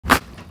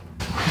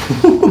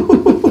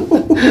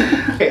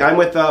Okay, I'm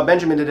with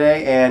Benjamin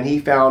today, and he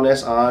found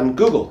this on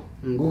Google.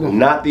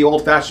 Not the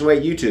old-fashioned way,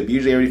 YouTube.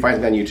 Usually everybody finds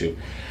me on YouTube.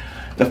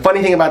 The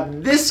funny thing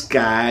about this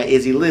guy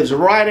is he lives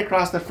right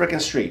across the frickin'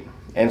 street.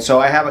 And so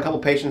I have a couple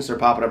patients that are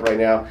popping up right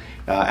now,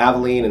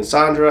 Avilene and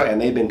Sandra,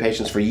 and they've been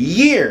patients for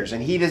years,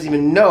 and he doesn't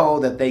even know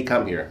that they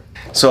come here.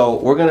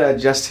 So we're gonna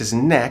adjust his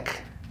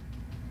neck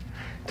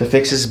to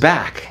fix his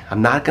back.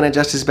 I'm not gonna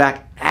adjust his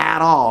back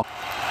at all.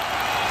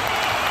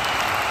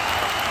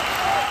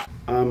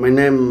 My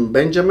name is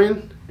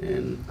Benjamin,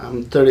 and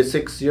I'm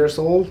 36 years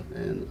old,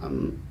 and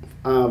I'm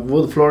a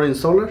wood floor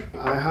installer.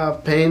 I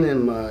have pain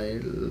in my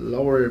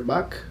lower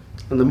back.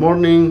 In the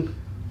morning,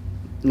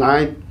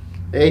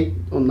 8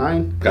 or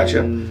 9. Gotcha.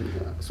 And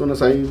as soon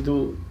as I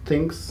do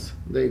things,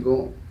 they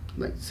go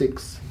like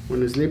 6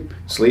 when I sleep.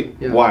 Sleep?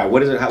 Yeah. Why?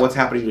 What is it? What's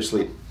happening to your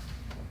sleep?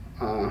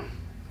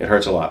 It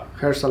hurts a lot.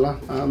 Hurts a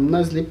lot. I'm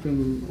not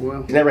sleeping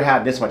well. You never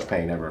had this much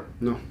pain, ever?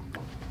 No.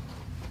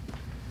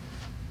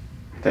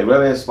 ¿Te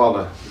duele la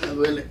espalda? Me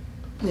duele.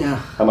 Yeah.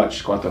 How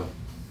much? ¿Cuánto?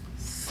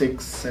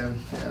 6,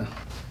 7. Yeah.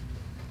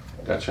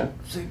 Gotcha.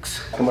 6.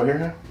 Come over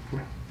here.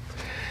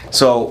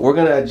 So we're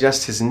gonna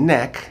adjust his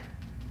neck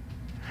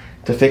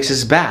to fix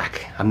his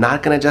back. I'm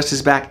not gonna adjust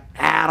his back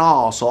at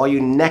all. So all you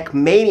neck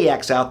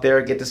maniacs out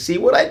there get to see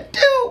what I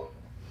do.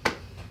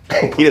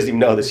 He doesn't even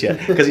know this yet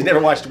because he's never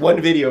watched one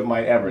video of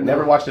mine ever.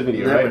 Never watched a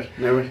video, Never, right?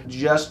 never.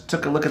 Just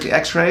took a look at the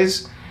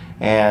x-rays,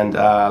 and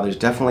there's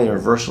definitely a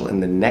reversal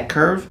in the neck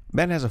curve.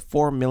 Ben has a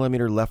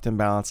 4mm left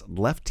imbalance,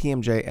 left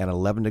TMJ, and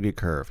 11-degree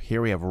curve.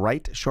 Here we have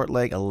right short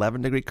leg,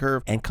 11-degree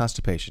curve, and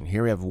constipation.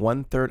 Here we have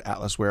 1/3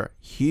 atlas wear,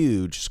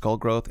 huge skull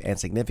growth, and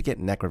significant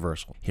neck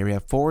reversal. Here we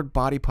have forward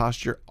body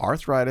posture,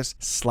 arthritis,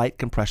 slight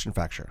compression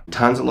fracture.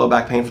 Tons of low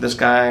back pain for this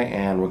guy,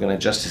 and we're going to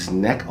adjust his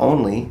neck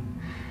only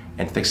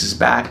and fix his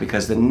back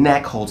because the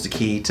neck holds the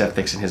key to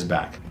fixing his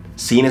back.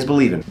 Seeing is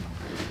believing.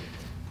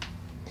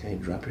 Okay,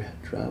 drop your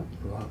head, drop.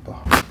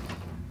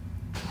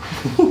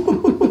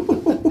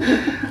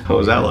 What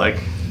was that like?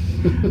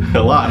 A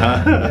lot,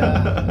 huh?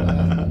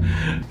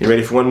 Yeah. You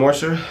ready for one more,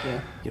 sir?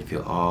 Yeah. You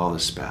feel all the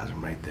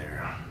spasm right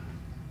there.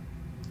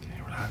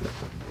 Okay, relax.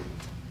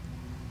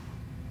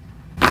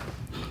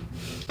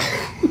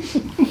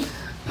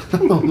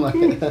 Oh my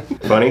God.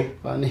 Funny?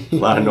 Funny. A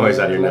lot of noise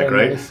out of your neck,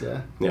 right? Noise,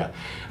 yeah. Yeah.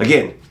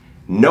 Again,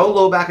 no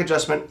low back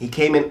adjustment. He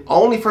came in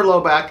only for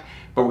low back,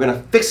 but we're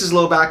gonna fix his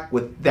low back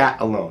with that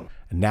alone.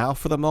 Now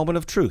for the moment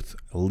of truth.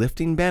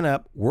 Lifting Ben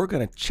up, we're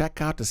going to check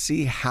out to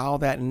see how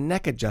that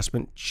neck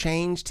adjustment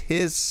changed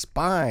his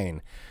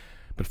spine.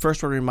 But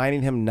first we're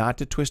reminding him not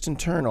to twist and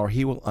turn or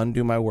he will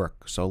undo my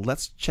work. So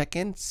let's check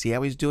in, see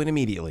how he's doing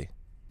immediately.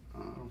 I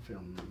don't feel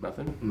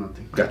Nothing?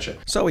 nothing. Gotcha.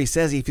 So he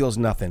says he feels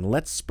nothing.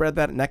 Let's spread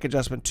that neck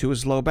adjustment to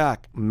his low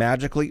back.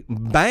 Magically,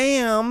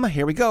 bam!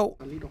 Here we go.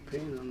 A little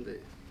pain on the...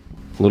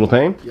 Little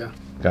pain? Yeah.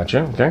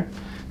 Gotcha, okay.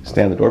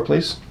 Stand the door,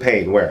 please.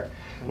 Pain, where?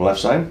 On the left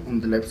side? On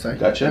the left side.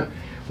 Gotcha. Yeah.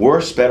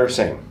 Worse, better,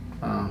 same?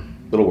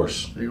 Little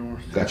worse. Little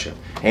worse. Gotcha.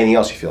 Anything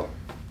else you feel?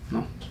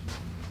 No.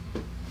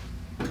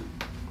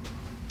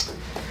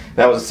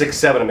 That was a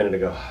 6-7 a minute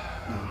ago.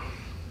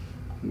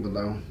 Go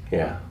down.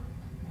 Yeah.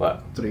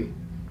 What? 3.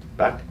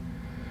 Back?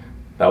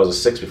 That was a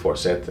 6 before,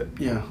 say it.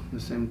 Yeah, the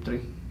same 3.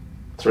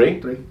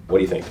 3? 3. What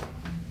do you think?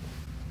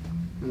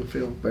 I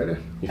feel better.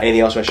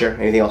 Anything else you want to share?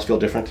 Anything else feel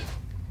different?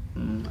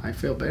 I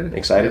feel better.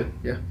 Excited?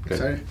 Yeah, Good.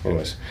 excited.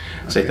 Anyways,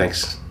 say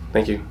thanks.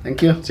 Thank you.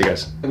 Thank you. See you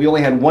guys. We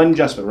only had one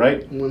adjustment,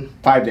 right? 1.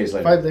 5 days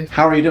later. 5 days.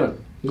 How are you doing?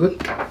 Good.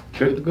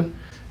 Good? Good.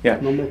 Yeah.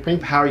 No more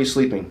pain. How are you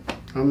sleeping?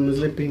 I'm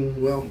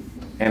sleeping well.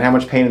 And how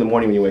much pain in the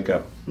morning when you wake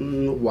up?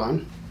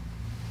 1.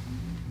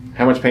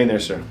 How much pain there,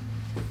 sir?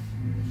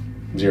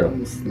 0.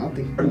 It's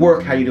nothing. At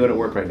work, how you doing at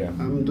work right now?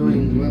 I'm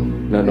doing well.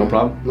 No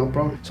problem? No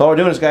problem. So all we're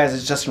doing is, guys,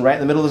 is adjusting right in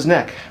the middle of his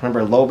neck.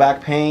 Remember, low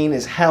back pain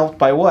is helped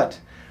by what?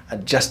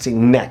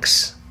 Adjusting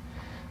necks.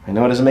 I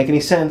know it doesn't make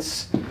any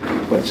sense,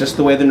 but it's just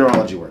the way the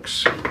neurology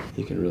works.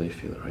 You can really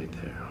feel it right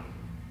there.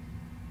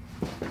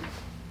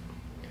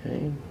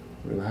 Okay,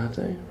 relate.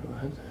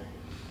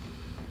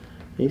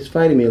 He's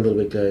fighting me a little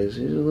bit, guys.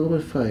 He's a little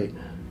bit fight.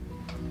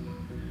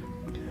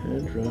 Okay,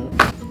 drop.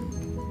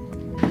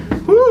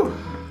 Woo!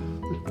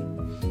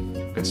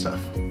 Good stuff.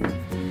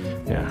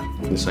 Yeah,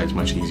 this side's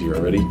much easier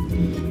already.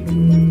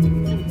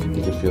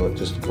 You can feel it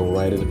just go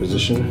right into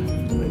position.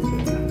 Right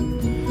there.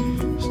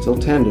 Still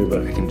tender,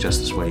 but I can adjust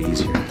this way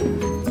easier.